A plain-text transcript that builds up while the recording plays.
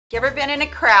You ever been in a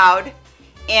crowd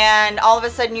and all of a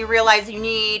sudden you realize you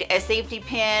need a safety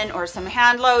pin or some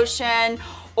hand lotion,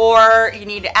 or you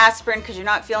need aspirin because you're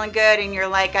not feeling good and you're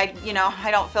like, I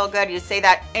don't feel good. You say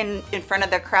that in front of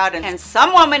the crowd, and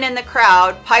some woman in the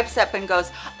crowd pipes up and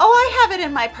goes, oh, I have it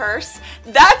in my purse.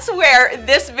 That's where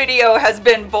this video has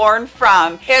been born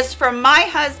from, is from my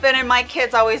husband and my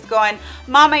kids always going,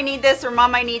 Mom, I need this, or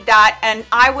Mom, I need that. And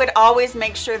I would always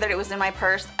make sure that it was in my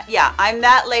purse. Yeah, I'm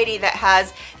that lady that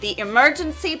has the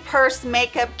emergency purse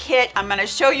makeup kit. I'm going to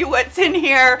show you what's in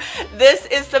here. This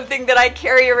is something that I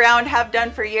carry around, have done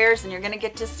for years, and you're going to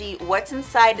get to see what's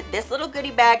inside this little goodie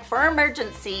bag for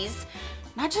emergencies.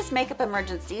 Not just makeup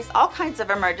emergencies, all kinds of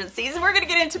emergencies, and we're going to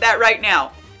get into that right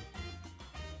now.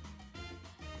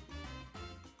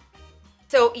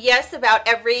 So yes, about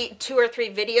every 2 or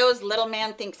 3 videos, little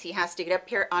man thinks he has to get up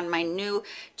here on my new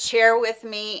chair with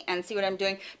me and see what I'm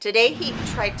doing. Today he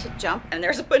tried to jump and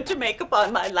there's a bunch of makeup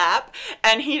on my lap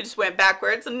and he just went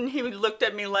backwards and he looked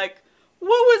at me like, what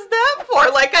was that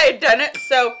for? Like I had done it.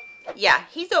 So yeah,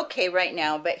 he's okay right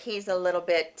now, but he's a little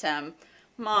bit,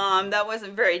 Mom, that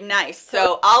wasn't very nice.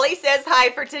 So Ollie says hi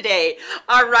for today.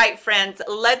 All right, friends,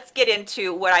 let's get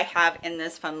into what I have in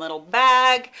this fun little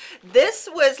bag. This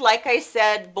was, like I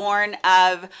said, born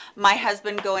of my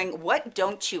husband going, what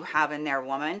don't you have in there,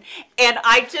 woman? And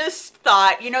I just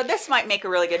thought, this might make a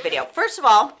really good video. First of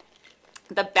all,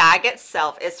 the bag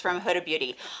itself is from Huda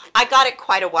Beauty. I got it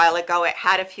quite a while ago. It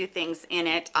had a few things in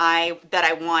it that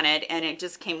I wanted, and it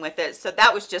just came with it. So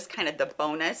that was just kind of the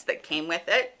bonus that came with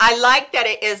it. I like that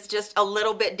it is just a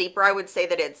little bit deeper. I would say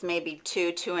that it's maybe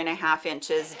 2.5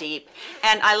 inches deep.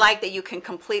 And I like that you can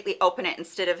completely open it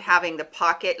instead of having the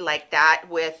pocket like that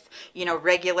with,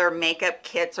 regular makeup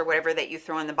kits or whatever that you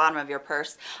throw in the bottom of your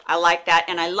purse. I like that.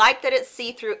 And I like that it's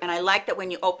see-through, and I like that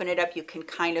when you open it up, you can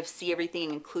kind of see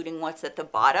everything, including what's at the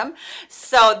bottom.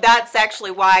 So that's actually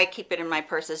why I keep it in my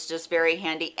purse. It's just very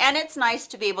handy, and it's nice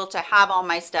to be able to have all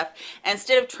my stuff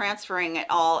instead of transferring it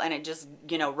all and it just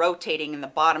rotating in the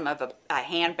bottom of a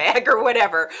handbag or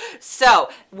whatever. So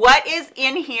what is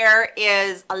in here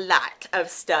is a lot of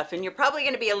stuff, and you're probably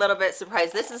going to be a little bit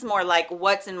surprised. This is more like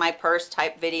what's in my purse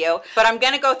type video, but I'm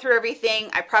going to go through everything.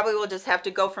 I probably will just have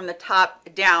to go from the top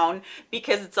down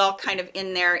because it's all kind of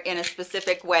in there in a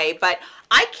specific way. But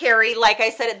I carry, like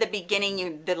I said at the beginning,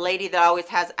 the lady that always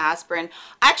has aspirin,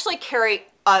 I actually carry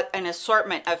an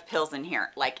assortment of pills in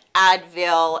here, like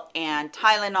Advil and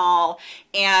Tylenol,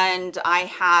 and I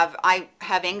have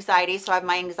anxiety, so I have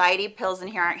my anxiety pills in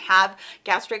here. I have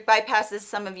gastric bypass, as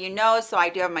some of you know, so I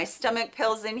do have my stomach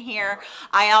pills in here.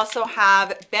 I also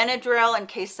have Benadryl in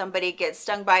case somebody gets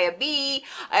stung by a bee.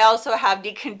 I also have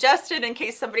decongestant in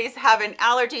case somebody's having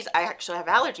allergies. I actually have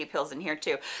allergy pills in here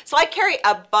too. So I carry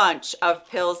a bunch of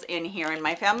pills in here, and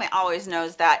my family always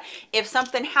knows that if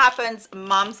something happens,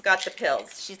 Mom's got the pills.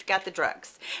 She's got the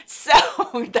drugs. So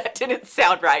that didn't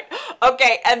sound right.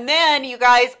 Okay, and then you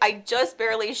guys, I just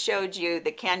barely showed you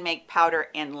the Canmake powder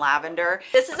in lavender.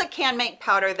 This is a Canmake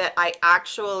powder that I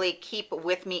actually keep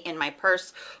with me in my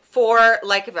purse for,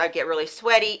 like, if I get really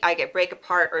sweaty, I get break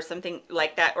apart or something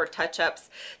like that, or touch-ups.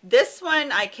 This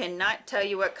one, I cannot tell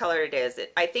you what color it is.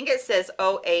 I think it says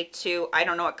OA2. I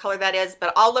don't know what color that is,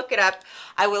 but I'll look it up.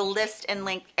 I will list and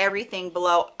link everything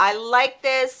below. I like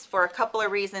this for a couple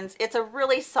of reasons. It's a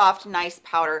really soft, nice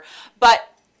powder, but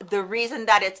the reason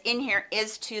that it's in here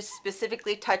is to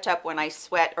specifically touch up when I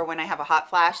sweat or when I have a hot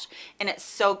flash, and it's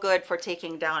so good for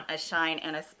taking down a shine,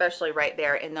 and especially right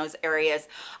there in those areas.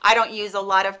 I don't use a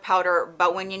lot of powder,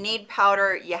 but when you need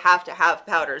powder, you have to have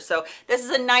powder. So this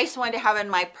is a nice one to have in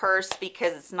my purse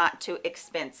because it's not too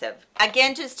expensive.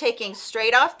 Again, just taking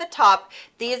straight off the top,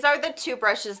 these are the 2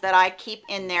 brushes that I keep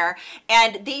in there,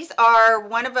 and these are,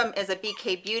 one of them is a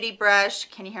BK Beauty brush.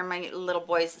 Can you hear my little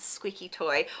boy's squeaky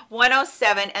toy?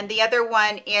 107. And the other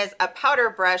one is a powder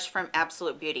brush from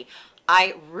Absolute Beauty.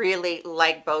 I really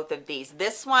like both of these.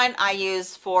 This one I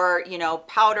use for,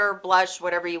 powder, blush,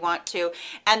 whatever you want to.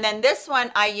 And then this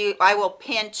one I will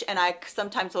pinch, and I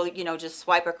sometimes will, just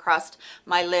swipe across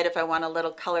my lid if I want a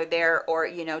little color there, or,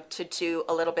 to do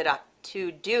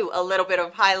a little bit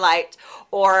of highlight,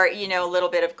 or a little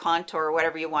bit of contour, or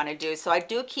whatever you want to do. So I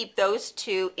do keep those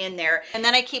 2 in there, and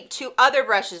then I keep 2 other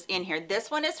brushes in here. This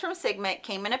one is from Sigma. It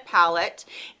came in a palette,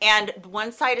 and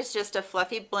one side is just a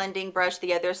fluffy blending brush,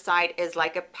 the other side is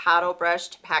like a paddle brush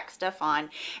to pack stuff on.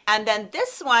 And then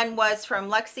this one was from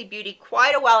Luxie Beauty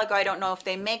quite a while ago. I don't know if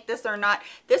they make this or not.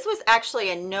 This was actually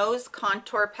a nose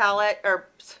contour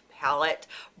palette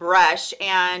brush,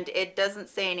 and it doesn't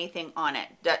say anything on it.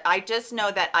 I just know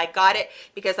that I got it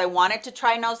because I wanted to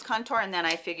try nose contour, and then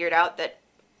I figured out that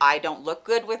I don't look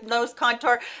good with nose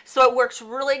contour. So it works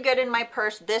really good in my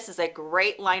purse. This is a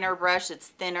great liner brush. It's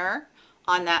thinner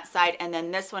on that side, and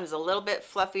then this one is a little bit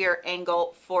fluffier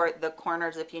angle for the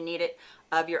corners if you need it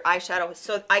of your eyeshadow.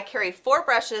 So I carry 4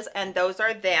 brushes, and those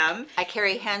are them. I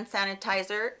carry hand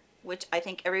sanitizer, which I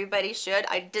think everybody should.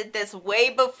 I did this way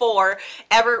before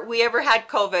we ever had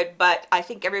COVID, but I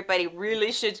think everybody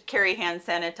really should carry hand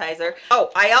sanitizer. Oh,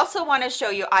 I also want to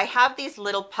show you, I have these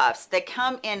little puffs. They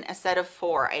come in a set of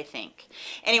 4, I think.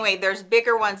 Anyway, there's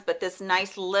bigger ones, but this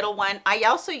nice little one. I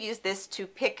also use this to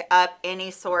pick up any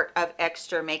sort of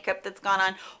extra makeup that's gone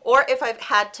on, or if I've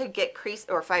had to get crease,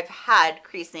 or if I've had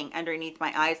creasing underneath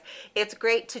my eyes. It's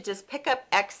great to just pick up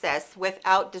excess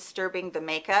without disturbing the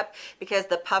makeup, because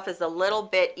the puff is a little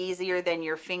bit easier than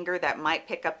your finger that might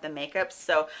pick up the makeup.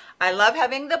 So I love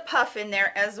having the puff in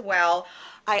there as well.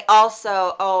 I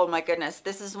also, oh my goodness,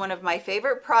 this is one of my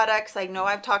favorite products. I know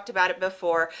I've talked about it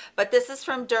before, but this is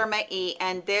from Derma E,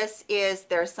 and this is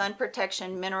their Sun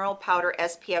Protection Mineral Powder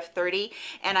SPF 30,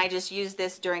 and I just use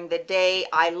this during the day.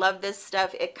 I love this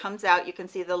stuff. It comes out, you can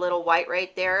see the little white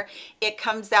right there. It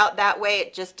comes out that way.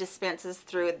 It just dispenses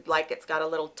through, like it's got a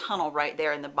little tunnel right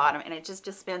there in the bottom, and it just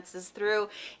dispenses through,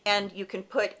 and you can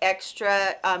put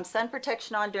extra sun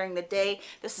protection on during the day.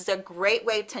 This is a great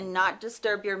way to not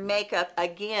disturb your makeup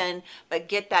again, but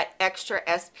get that extra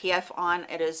SPF on.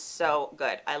 It is so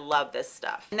good. I love this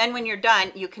stuff. And then when you're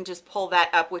done, you can just pull that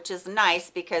up, which is nice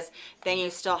because then you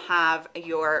still have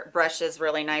your brushes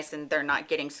really nice and they're not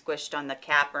getting squished on the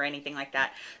cap or anything like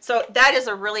that. So that is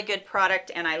a really good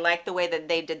product, and I like the way that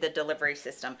they did the delivery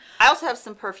system. I also have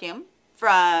some perfume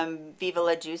from Viva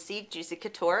La Juicy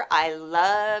Couture. I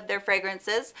love their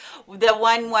fragrances. The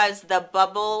one was the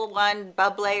bubble one,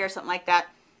 Buble or something like that.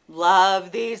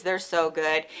 Love these, they're so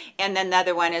good. And then the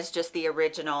other one is just the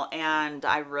original, and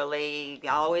I really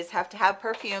always have to have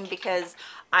perfume because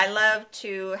I love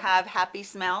to have happy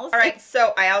smells. All right,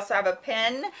 so I also have a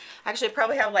pen. Actually, I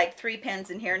probably have like 3 pens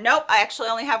in here. Nope, I actually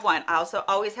only have 1. I also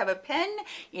always have a pen.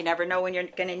 You never know when you're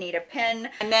gonna need a pen.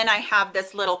 And then I have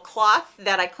this little cloth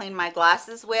that I clean my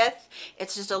glasses with.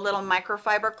 It's just a little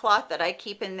microfiber cloth that I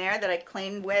keep in there that I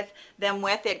clean them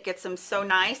with. It gets them so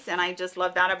nice, and I just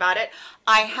love that about it.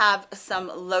 I have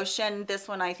some lotion. This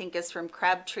one I think is from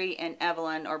Crabtree and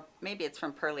Evelyn, or maybe it's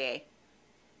from Perlier.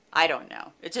 I don't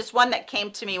know. It's just one that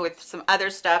came to me with some other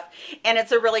stuff, and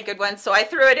it's a really good one. So I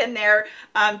threw it in there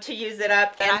to use it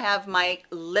up. And I have my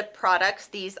lip products.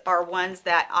 These are ones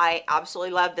that I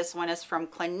absolutely love. This one is from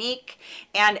Canmake,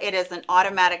 and it is an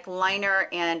automatic liner.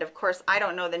 And of course, I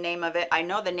don't know the name of it. I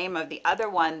know the name of the other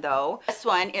one though. This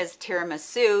one is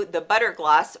Tiramisu, the butter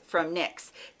gloss from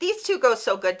NYX. These two go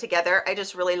so good together. I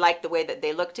just really like the way that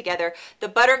they look together. The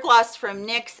butter gloss from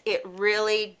NYX, it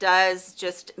really does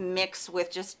just mix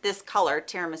with just this color,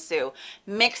 Tiramisu,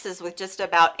 mixes with just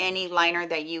about any liner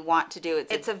that you want to do.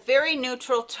 It's a very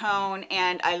neutral tone,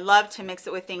 and I love to mix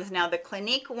it with things. Now the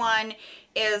Clinique one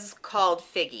is called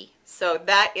Figgy. So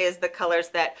that is the colors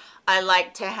that I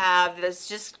like to have. This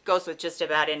just goes with just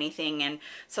about anything, and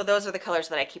so those are the colors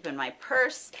that I keep in my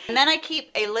purse. And then I keep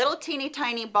a little teeny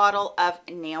tiny bottle of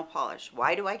nail polish.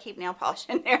 Why do I keep nail polish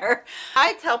in there?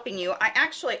 It's helping you. I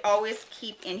actually always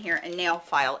keep in here a nail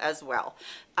file as well.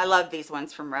 I love these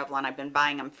ones from Revlon. I've been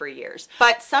buying them for years.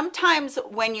 But sometimes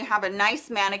when you have a nice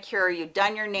manicure, you've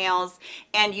done your nails,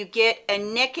 and you get a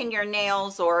nick in your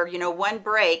nails, or you know, one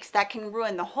breaks, that can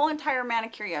ruin the whole entire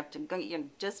manicure. You have to go,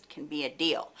 just can be a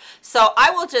deal. So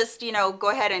I will just, you know,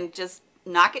 go ahead and just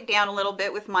knock it down a little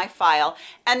bit with my file,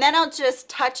 and then I'll just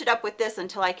touch it up with this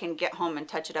until I can get home and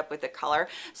touch it up with the color.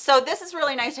 So this is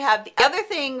really nice to have. The other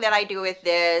thing that I do with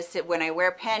this, when I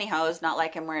wear pantyhose, not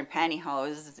like I'm wearing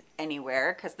pantyhose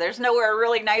anywhere because there's nowhere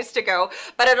really nice to go,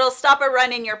 but it'll stop a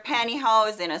run in your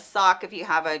pantyhose, in a sock if you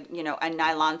have a, you know, a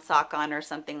nylon sock on or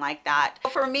something like that.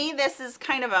 For me, this is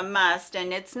kind of a must,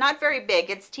 and it's not very big.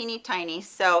 It's teeny tiny,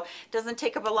 so it doesn't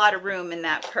take up a lot of room in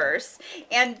that purse.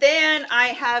 And then I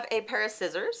have a pair of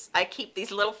scissors. I keep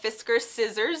these little Fiskars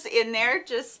scissors in there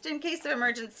just in case of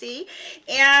emergency.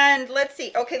 And let's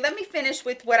see. Okay, let me finish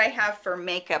with what I have for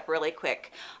makeup really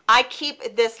quick. I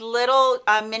keep this little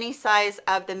mini size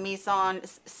of the Maison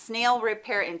Snail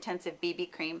Repair Intensive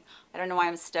BB Cream. I don't know why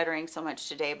I'm stuttering so much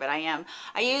today, but I am.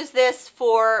 I use this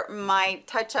for my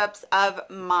touch-ups of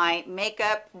my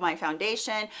makeup, my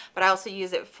foundation, but I also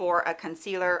use it for a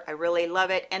concealer. I really love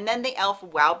it. And then the e.l.f.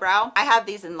 Wow Brow. I have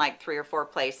these in like 3 or 4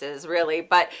 places, really,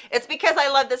 but it's because I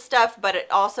love this stuff, but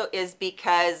it also is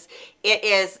because it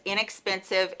is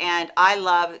inexpensive, and I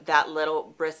love that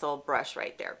little bristle brush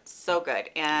right there. So good.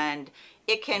 And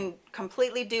it can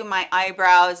completely do my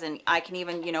eyebrows, and I can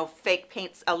even, you know, fake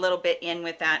paint a little bit in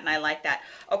with that, and I like that.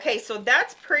 Okay, so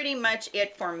that's pretty much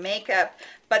it for makeup.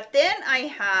 But then I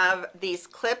have these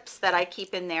clips that I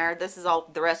keep in there. This is all,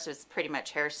 the rest is pretty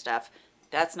much hair stuff.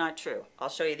 That's not true. I'll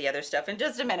show you the other stuff in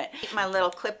just a minute. Keep my little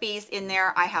clippies in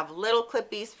there. I have little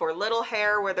clippies for little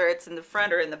hair, whether it's in the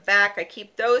front or in the back. I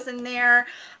keep those in there.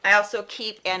 I also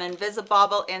keep an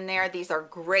Invisibobble in there. These are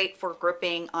great for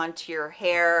gripping onto your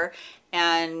hair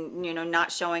and, you know,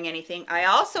 not showing anything. I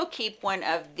also keep one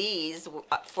of these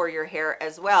for your hair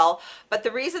as well. But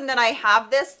the reason that I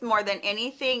have this more than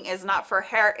anything is not for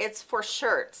hair, it's for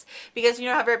shirts. Because you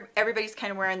know how everybody's kind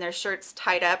of wearing their shirts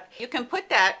tied up. You can put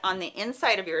that on the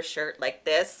inside of your shirt like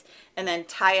this and then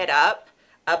tie it up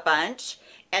a bunch,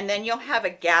 and then you'll have a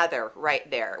gather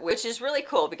right there, which is really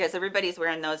cool because everybody's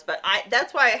wearing those. But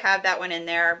that's why I have that one in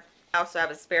there. I also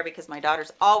have a spare because my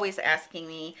daughter's always asking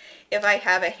me if I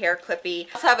have a hair clippy.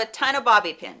 I also have a ton of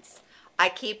bobby pins. I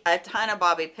keep a ton of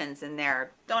bobby pins in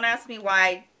there. Don't ask me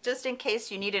why, just in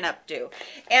case you need an updo.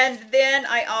 And then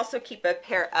I also keep a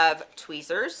pair of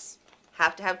tweezers.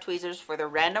 Have to have tweezers for the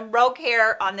random rogue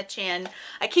hair on the chin.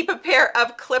 I keep a pair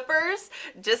of clippers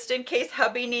just in case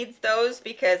hubby needs those,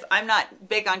 because I'm not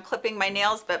big on clipping my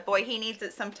nails, but boy, he needs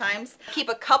it sometimes. Keep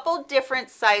a couple different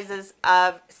sizes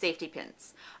of safety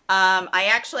pins. I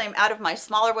actually am out of my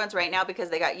smaller ones right now because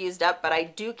they got used up, but I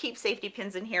do keep safety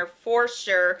pins in here for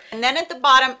sure. And then at the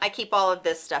bottom, I keep all of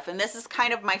this stuff. And this is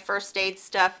kind of my first aid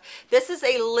stuff. This is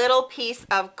a little piece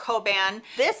of Coban.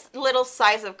 This little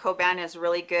size of Coban is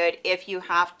really good if you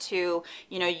have to,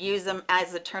 you know, use them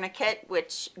as a tourniquet,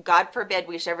 which God forbid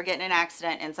we should ever get in an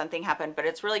accident and something happened, but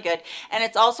it's really good. And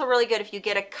it's also really good if you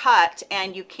get a cut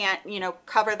and you can't, you know,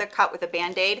 cover the cut with a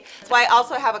Band-Aid. That's why I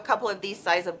also have a couple of these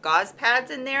size of gauze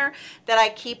pads in there that I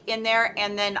keep in there,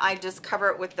 and then I just cover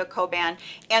it with the Coban.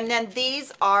 And then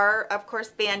these are, of course,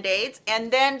 Band-Aids,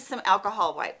 and then some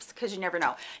alcohol wipes, because you never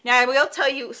know. Now, I will tell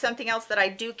you something else that I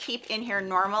do keep in here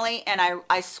normally, and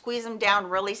I squeeze them down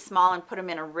really small and put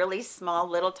them in a really small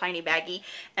little tiny baggie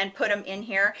and put them in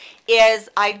here, is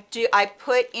I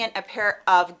put in a pair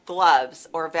of gloves,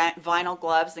 or vinyl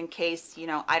gloves, in case, you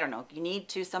know, I don't know, you need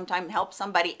to sometime help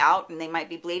somebody out and they might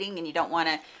be bleeding and you don't want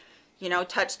to, you know,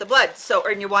 touch the blood. So,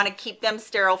 or you want to keep them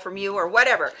sterile from you or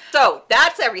whatever. So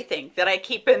that's everything that I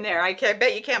keep in there. I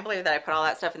bet you can't believe that I put all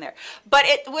that stuff in there. But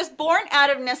it was born out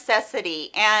of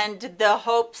necessity and the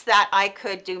hopes that I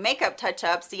could do makeup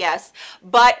touch-ups, yes.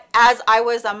 But as I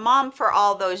was a mom for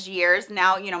all those years,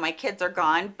 now, you know, my kids are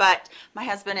gone, but my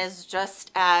husband is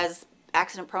just as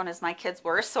accident prone as my kids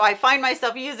were, so I find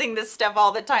myself using this stuff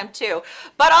all the time too.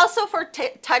 But also for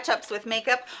touch-ups with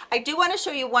makeup, I do want to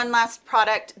show you one last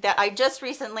product that I just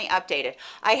recently updated.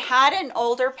 I had an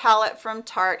older palette from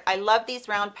Tarte. I love these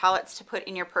round palettes to put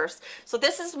in your purse. So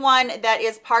this is one that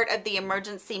is part of the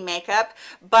emergency makeup,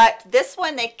 but this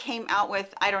one they came out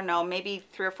with, I don't know, maybe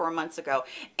 3 or 4 months ago,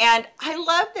 and I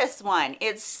love this one.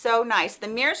 It's so nice. The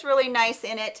mirror's really nice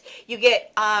in it. You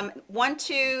get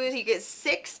you get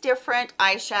 6 different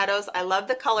eyeshadows. I love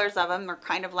the colors of them. They're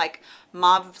kind of like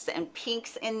mauves and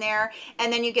pinks in there.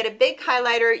 And then you get a big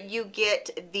highlighter, you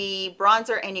get the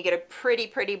bronzer, and you get a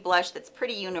pretty blush that's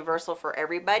pretty universal for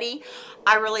everybody.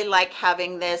 I really like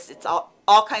having this. It's all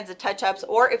kinds of touch-ups,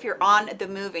 or if you're on the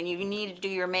move and you need to do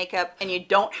your makeup and you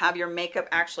don't have your makeup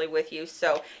actually with you.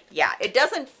 So yeah, it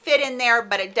doesn't fit in there,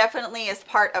 but it definitely is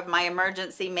part of my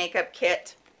emergency makeup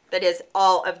kit. That is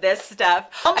all of this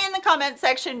stuff. Tell me in the comment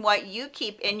section what you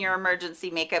keep in your emergency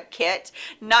makeup kit,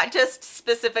 not just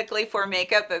specifically for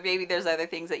makeup, but maybe there's other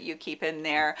things that you keep in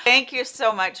there. Thank you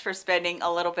so much for spending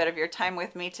a little bit of your time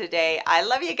with me today. I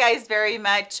love you guys very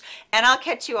much, and I'll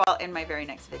catch you all in my very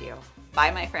next video.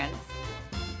 Bye, my friends.